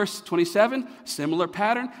so, verse 27, similar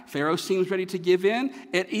pattern. Pharaoh seems ready to give in.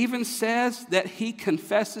 It even says that he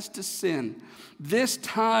confesses to sin. This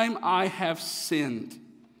time I have sinned.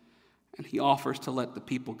 And he offers to let the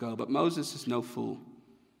people go. But Moses is no fool.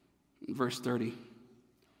 In verse 30,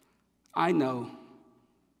 I know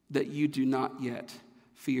that you do not yet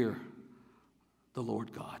fear the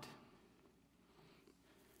Lord God.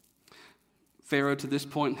 Pharaoh to this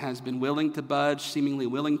point has been willing to budge, seemingly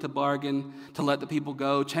willing to bargain, to let the people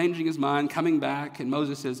go, changing his mind, coming back. And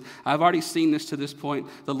Moses says, I've already seen this to this point.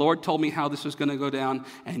 The Lord told me how this was going to go down,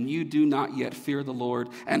 and you do not yet fear the Lord.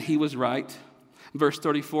 And he was right. Verse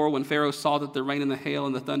 34, when Pharaoh saw that the rain and the hail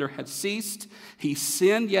and the thunder had ceased, he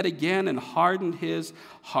sinned yet again and hardened his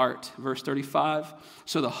heart. Verse 35,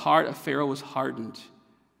 so the heart of Pharaoh was hardened,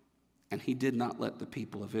 and he did not let the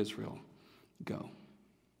people of Israel go.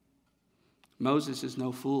 Moses is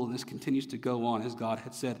no fool, and this continues to go on as God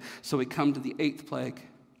had said. So we come to the 8th plague,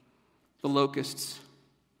 the locusts.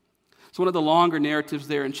 It's one of the longer narratives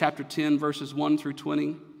there in chapter 10, verses 1 through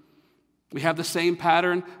 20. We have the same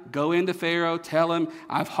pattern. Go into Pharaoh, tell him,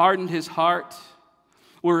 I've hardened his heart.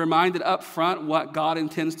 We're reminded up front what God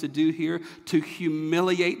intends to do here, to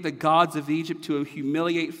humiliate the gods of Egypt, to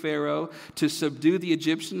humiliate Pharaoh, to subdue the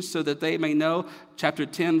Egyptians so that they may know, chapter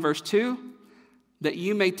 10, verse 2, that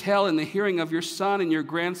you may tell in the hearing of your son and your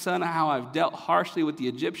grandson how I've dealt harshly with the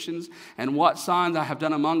Egyptians and what signs I have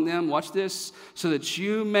done among them. Watch this, so that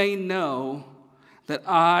you may know that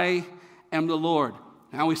I am the Lord.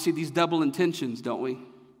 Now we see these double intentions, don't we?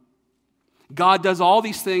 God does all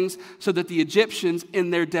these things so that the Egyptians, in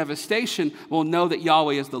their devastation, will know that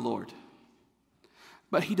Yahweh is the Lord.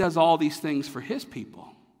 But he does all these things for his people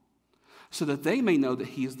so that they may know that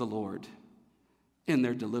he is the Lord in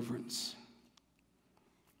their deliverance.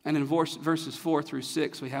 And in verses 4 through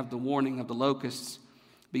 6, we have the warning of the locusts.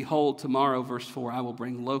 Behold, tomorrow, verse 4, I will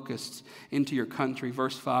bring locusts into your country.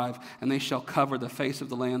 Verse 5, and they shall cover the face of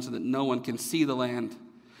the land so that no one can see the land.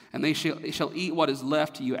 And they shall eat what is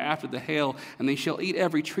left to you after the hail, and they shall eat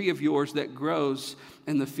every tree of yours that grows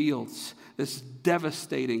in the fields. This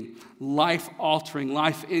devastating, life-altering,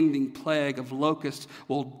 life-ending plague of locusts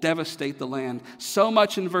will devastate the land. So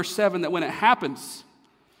much in verse 7 that when it happens,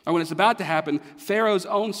 or when it's about to happen, Pharaoh's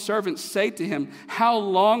own servants say to him, how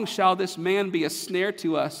long shall this man be a snare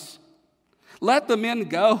to us? Let the men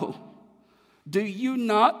go. Do you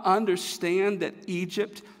not understand that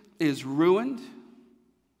Egypt is ruined?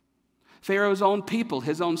 Pharaoh's own people,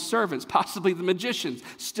 his own servants, possibly the magicians,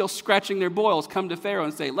 still scratching their boils, come to Pharaoh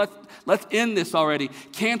and say, let's end this already.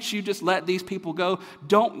 Can't you just let these people go?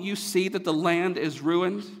 Don't you see that the land is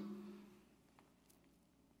ruined?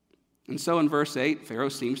 And so in verse 8, Pharaoh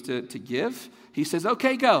seems to give. He says,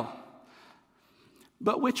 okay, go.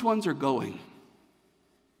 But which ones are going?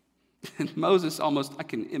 And Moses almost, I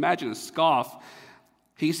can imagine a scoff.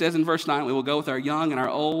 He says in verse 9, we will go with our young and our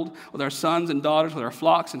old, with our sons and daughters, with our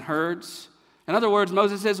flocks and herds. In other words,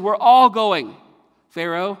 Moses says, we're all going,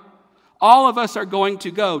 Pharaoh. All of us are going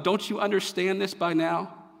to go. Don't you understand this by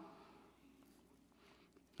now?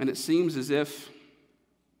 And it seems as if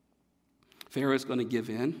Pharaoh is going to give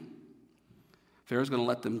in. Pharaoh's going to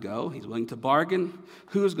let them go. He's willing to bargain.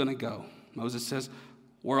 Who's going to go? Moses says,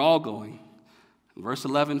 we're all going. In verse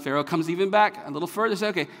 11, Pharaoh comes even back a little further. Says,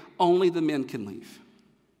 okay, only the men can leave.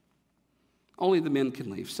 Only the men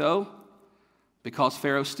can leave. So, because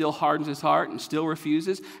Pharaoh still hardens his heart and still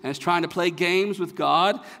refuses and is trying to play games with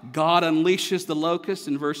God, God unleashes the locusts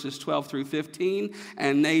in verses 12 through 15,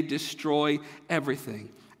 and they destroy everything.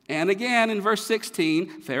 And again, in verse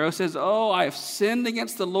 16, Pharaoh says, oh, I have sinned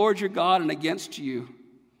against the Lord your God and against you.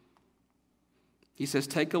 He says,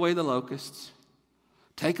 take away the locusts,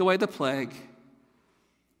 take away the plague,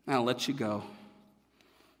 and I'll let you go.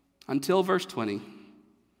 Until verse 20,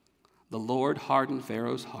 the Lord hardened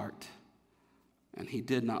Pharaoh's heart, and he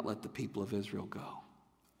did not let the people of Israel go.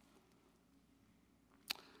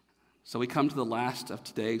 So we come to the last of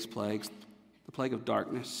today's plagues, the plague of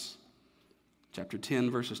darkness. Chapter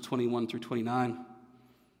 10, verses 21 through 29.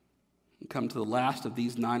 We come to the last of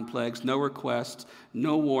these 9 plagues. No request,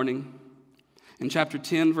 no warning. In chapter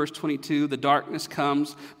 10, verse 22, the darkness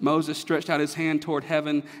comes. Moses stretched out his hand toward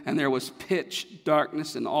heaven, and there was pitch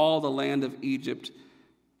darkness in all the land of Egypt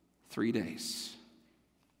 3 days.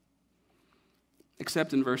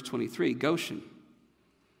 Except in verse 23, Goshen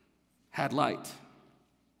had light.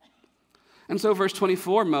 And so verse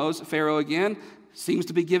 24, Pharaoh again seems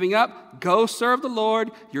to be giving up. Go serve the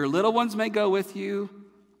Lord. Your little ones may go with you.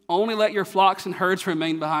 Only let your flocks and herds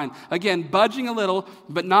remain behind. Again, budging a little,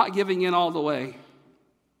 but not giving in all the way.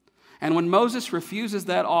 And when Moses refuses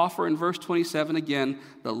that offer in verse 27 again,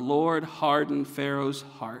 the Lord hardened Pharaoh's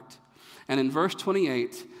heart. And in verse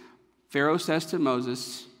 28, Pharaoh says to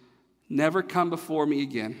Moses, never come before me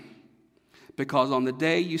again, because on the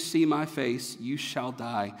day you see my face, you shall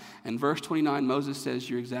die. And verse 29, Moses says,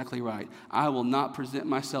 you're exactly right. I will not present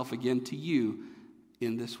myself again to you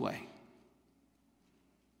in this way.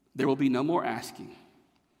 There will be no more asking,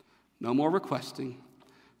 no more requesting,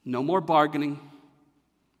 no more bargaining.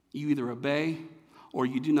 You either obey or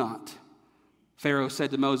you do not. Pharaoh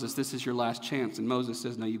said to Moses, this is your last chance. And Moses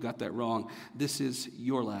says, no, you got that wrong. This is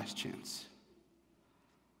your last chance.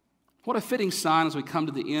 What a fitting sign as we come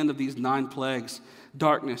to the end of these 9 plagues.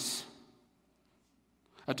 Darkness.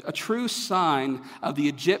 A true sign of the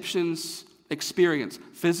Egyptians' experience.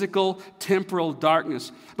 Physical, temporal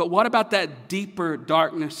darkness. But what about that deeper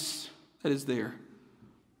darkness that is there?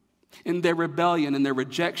 In their rebellion, in their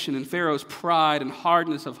rejection, in Pharaoh's pride and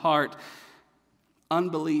hardness of heart.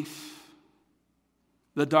 Unbelief.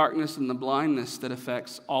 The darkness and the blindness that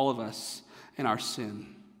affects all of us in our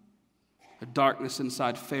sin. A darkness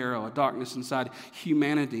inside Pharaoh, a darkness inside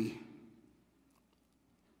humanity.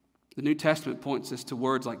 The New Testament points us to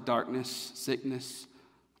words like darkness, sickness,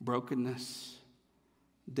 brokenness,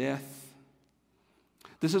 death.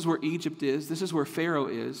 This is where Egypt is. This is where Pharaoh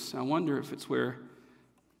is. I wonder if it's where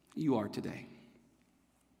you are today.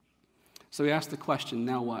 So we ask the question,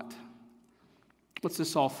 now what? What's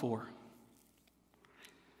this all for?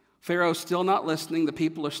 Pharaoh's still not listening. The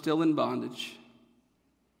people are still in bondage.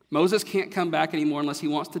 Moses can't come back anymore unless he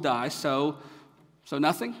wants to die. So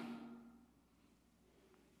nothing?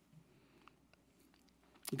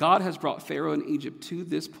 God has brought Pharaoh in Egypt to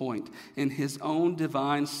this point in his own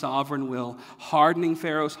divine sovereign will, hardening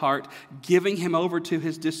Pharaoh's heart, giving him over to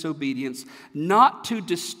his disobedience, not to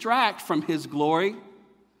distract from his glory,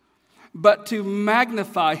 but to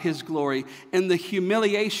magnify his glory in the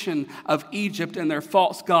humiliation of Egypt and their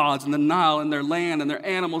false gods and the Nile and their land and their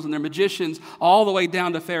animals and their magicians, all the way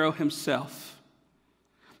down to Pharaoh himself.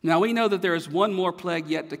 Now we know that there is one more plague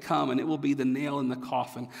yet to come, and it will be the nail in the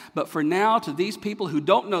coffin. But for now, to these people who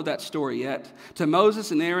don't know that story yet, to Moses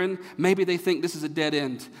and Aaron, maybe they think this is a dead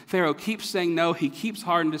end. Pharaoh keeps saying no. He keeps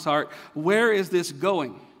hardening his heart. Where is this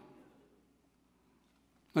going?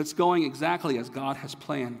 It's going exactly as God has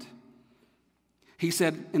planned. He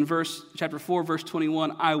said in chapter 4, verse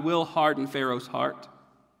 21, I will harden Pharaoh's heart.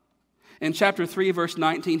 In chapter 3, verse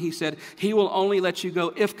 19, he said, he will only let you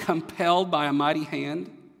go if compelled by a mighty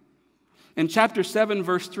hand. In chapter 7,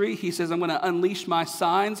 verse 3, he says, I'm going to unleash my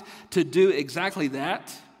signs to do exactly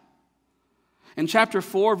that. In chapter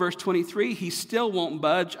 4, verse 23, he still won't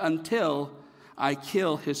budge until I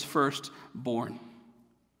kill his firstborn.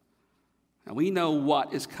 Now, we know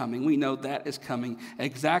what is coming. We know that is coming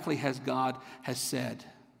exactly as God has said.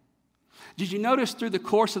 Did you notice through the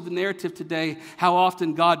course of the narrative today how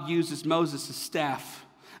often God uses Moses' staff,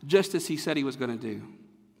 just as he said he was going to do?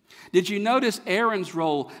 Did you notice Aaron's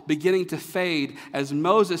role beginning to fade as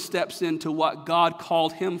Moses steps into what God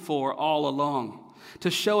called him for all along?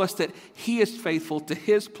 To show us that he is faithful to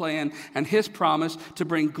his plan and his promise to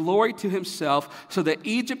bring glory to himself so that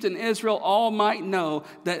Egypt and Israel all might know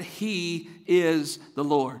that he is the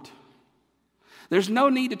Lord. There's no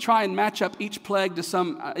need to try and match up each plague to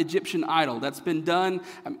some Egyptian idol. That's been done.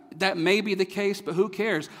 That may be the case, but who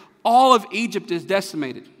cares? All of Egypt is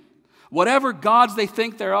decimated. Whatever gods they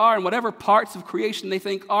think there are and whatever parts of creation they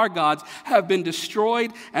think are gods have been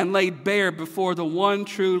destroyed and laid bare before the one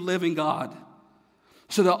true living God,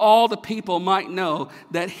 so that all the people might know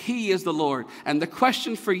that he is the Lord. And the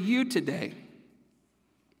question for you today,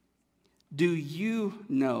 do you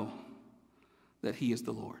know that he is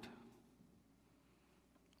the Lord?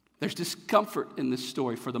 There's discomfort in this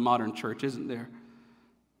story for the modern church, isn't there?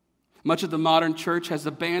 Much of the modern church has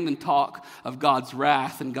abandoned talk of God's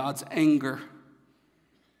wrath and God's anger.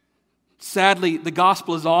 Sadly, the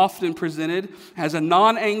gospel is often presented as a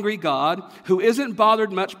non-angry God who isn't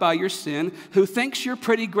bothered much by your sin, who thinks you're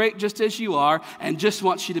pretty great just as you are and just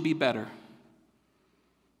wants you to be better.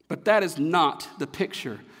 But that is not the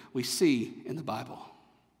picture we see in the Bible.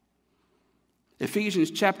 Ephesians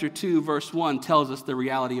chapter 2, verse 1 tells us the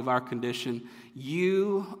reality of our condition.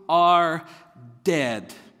 You are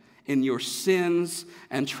dead in your sins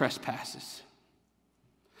and trespasses.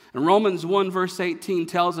 And Romans 1 verse 18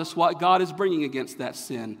 tells us what God is bringing against that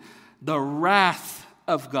sin. The wrath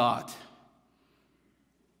of God.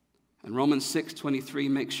 And Romans 6:23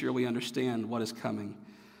 makes sure we understand what is coming.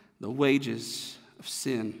 The wages of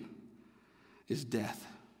sin is death.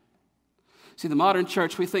 See, the modern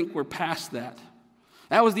church, we think we're past that.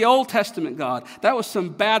 That was the Old Testament God. That was some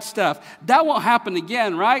bad stuff. That won't happen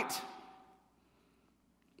again, right?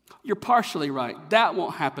 You're partially right. That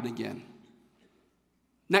won't happen again.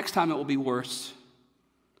 Next time it will be worse.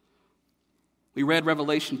 We read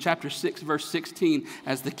Revelation chapter 6, verse 16,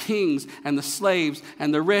 as the kings and the slaves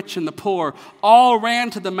and the rich and the poor all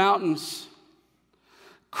ran to the mountains,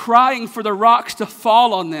 crying for the rocks to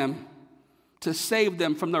fall on them to save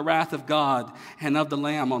them from the wrath of God and of the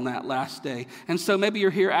Lamb on that last day. And so maybe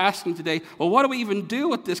you're here asking today, well, what do we even do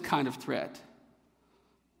with this kind of threat?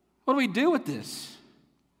 What do we do with this?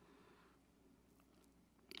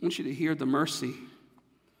 I want you to hear the mercy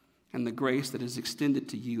and the grace that is extended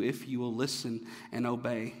to you if you will listen and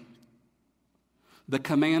obey. The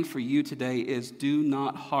command for you today is do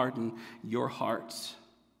not harden your hearts.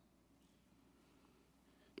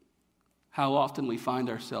 How often we find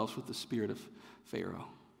ourselves with the spirit of Pharaoh.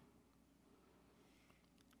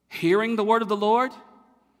 Hearing the word of the Lord?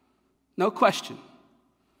 No question.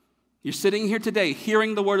 You're sitting here today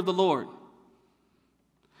hearing the word of the Lord.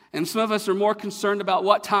 And some of us are more concerned about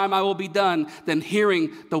what time I will be done than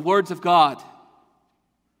hearing the words of God.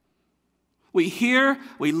 We hear,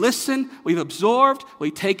 we listen, we've absorbed,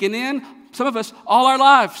 we've taken in, some of us all our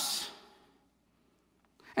lives.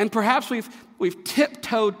 And perhaps we've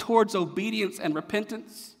tiptoed towards obedience and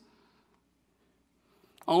repentance,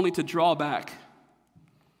 only to draw back,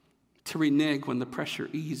 to renege when the pressure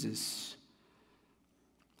eases.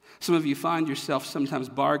 Some of you find yourself sometimes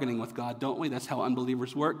bargaining with God, don't we? That's how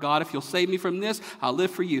unbelievers work. God, if you'll save me from this, I'll live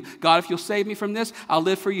for you. God, if you'll save me from this, I'll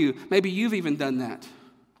live for you. Maybe you've even done that.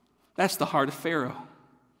 That's the heart of Pharaoh.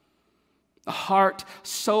 A heart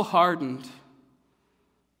so hardened.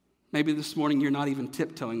 Maybe this morning you're not even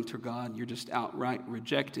tiptoeing to God. You're just outright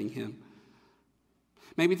rejecting him.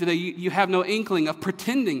 Maybe today you have no inkling of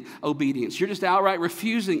pretending obedience. You're just outright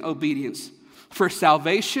refusing obedience for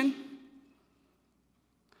salvation,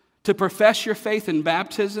 to profess your faith in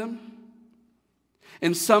baptism,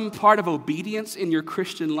 in some part of obedience in your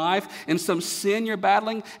Christian life, in some sin you're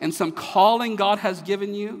battling, in some calling God has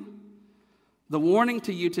given you. The warning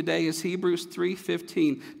to you today is Hebrews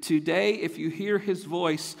 3:15. Today, if you hear his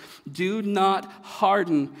voice, do not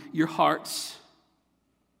harden your hearts.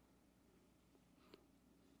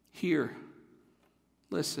 Hear,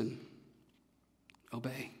 listen,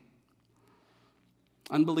 obey.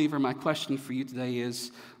 Unbeliever, my question for you today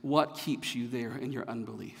is, what keeps you there in your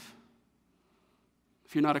unbelief?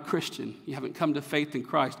 If you're not a Christian, you haven't come to faith in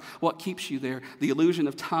Christ, what keeps you there? The illusion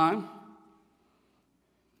of time?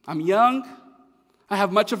 I'm young. I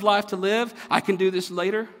have much of life to live. I can do this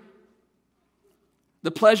later.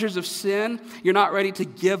 The pleasures of sin, you're not ready to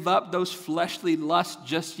give up those fleshly lusts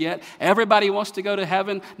just yet. Everybody wants to go to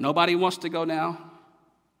heaven. Nobody wants to go now.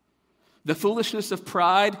 The foolishness of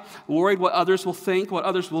pride, worried what others will think, what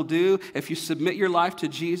others will do if you submit your life to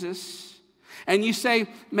Jesus. And you say,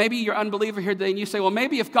 maybe you're an unbeliever here today, and you say, well,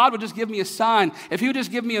 maybe if God would just give me a sign, if he would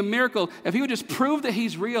just give me a miracle, if he would just prove that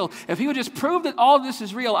he's real, if he would just prove that all this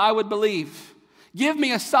is real, I would believe. Give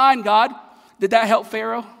me a sign, God. Did that help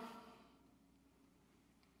Pharaoh?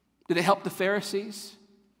 Did it help the Pharisees?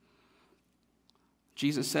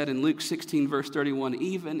 Jesus said in Luke 16, verse 31,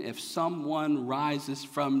 even if someone rises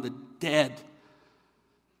from the dead,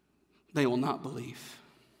 they will not believe.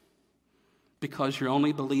 Because you're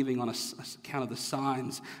only believing on account of the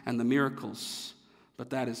signs and the miracles, but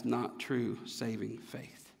that is not true saving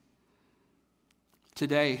faith.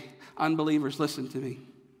 Today, unbelievers, listen to me.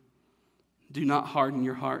 Do not harden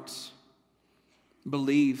your hearts.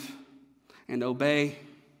 Believe and obey,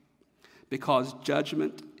 because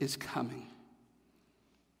judgment is coming.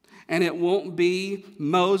 And it won't be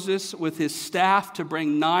Moses with his staff to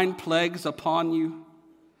bring 9 plagues upon you,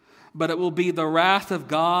 but it will be the wrath of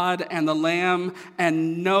God and the Lamb,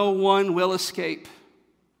 and no one will escape.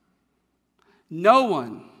 No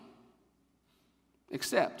one,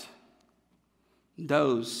 except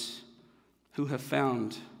those who have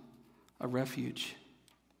found a refuge.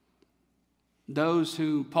 Those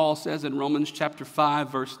who, Paul says in Romans chapter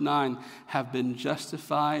 5, verse 9, have been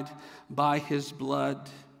justified by his blood,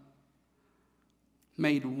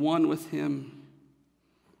 made one with him.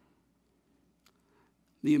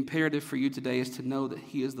 The imperative for you today is to know that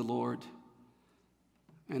he is the Lord.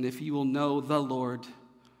 And if you will know the Lord,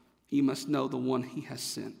 you must know the one he has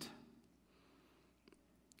sent.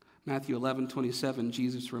 Matthew 11:27,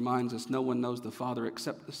 Jesus reminds us, no one knows the Father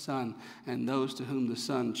except the Son, and those to whom the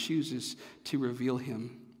Son chooses to reveal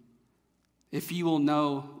him. If you will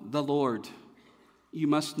know the Lord, you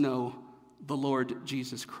must know the Lord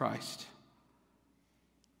Jesus Christ.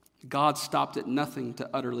 God stopped at nothing to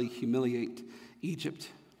utterly humiliate Egypt,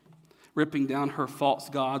 ripping down her false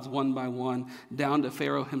gods one by one, down to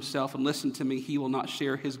Pharaoh himself. And listen to me, he will not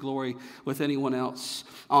share his glory with anyone else.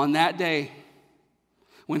 On that day,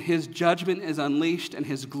 when his judgment is unleashed and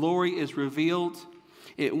his glory is revealed,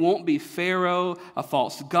 it won't be Pharaoh, a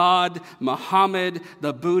false god, Muhammad,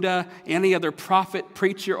 the Buddha, any other prophet,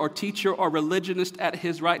 preacher, or teacher, or religionist at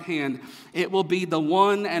his right hand. It will be the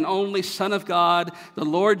one and only Son of God, the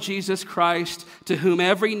Lord Jesus Christ, to whom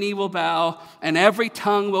every knee will bow and every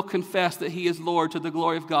tongue will confess that he is Lord, to the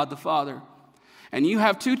glory of God the Father. And you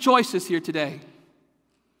have 2 choices here today.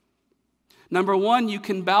 Number 1, you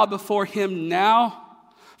can bow before him now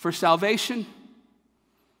for salvation.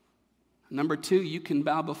 Number 2, you can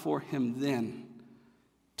bow before him then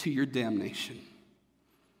to your damnation.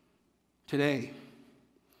 Today,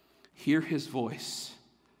 hear his voice.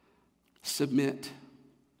 Submit.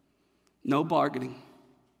 No bargaining.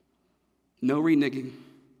 No reneging.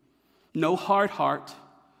 No hard heart.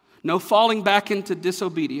 No falling back into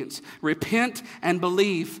disobedience. Repent and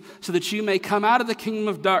believe so that you may come out of the kingdom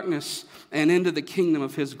of darkness and into the kingdom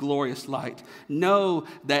of his glorious light. Know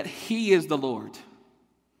that he is the Lord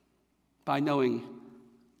by knowing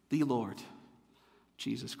the Lord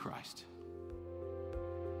Jesus Christ.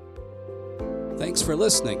 Thanks for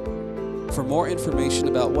listening. For more information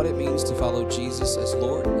about what it means to follow Jesus as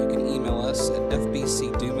Lord, you can email us at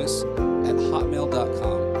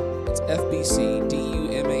fbcdumas@hotmail.com. It's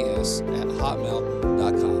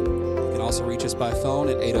fbcdumas@hotmail.com. You can also reach us by phone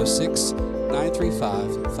at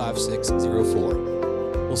 806-935-5604.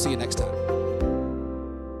 We'll see you next time.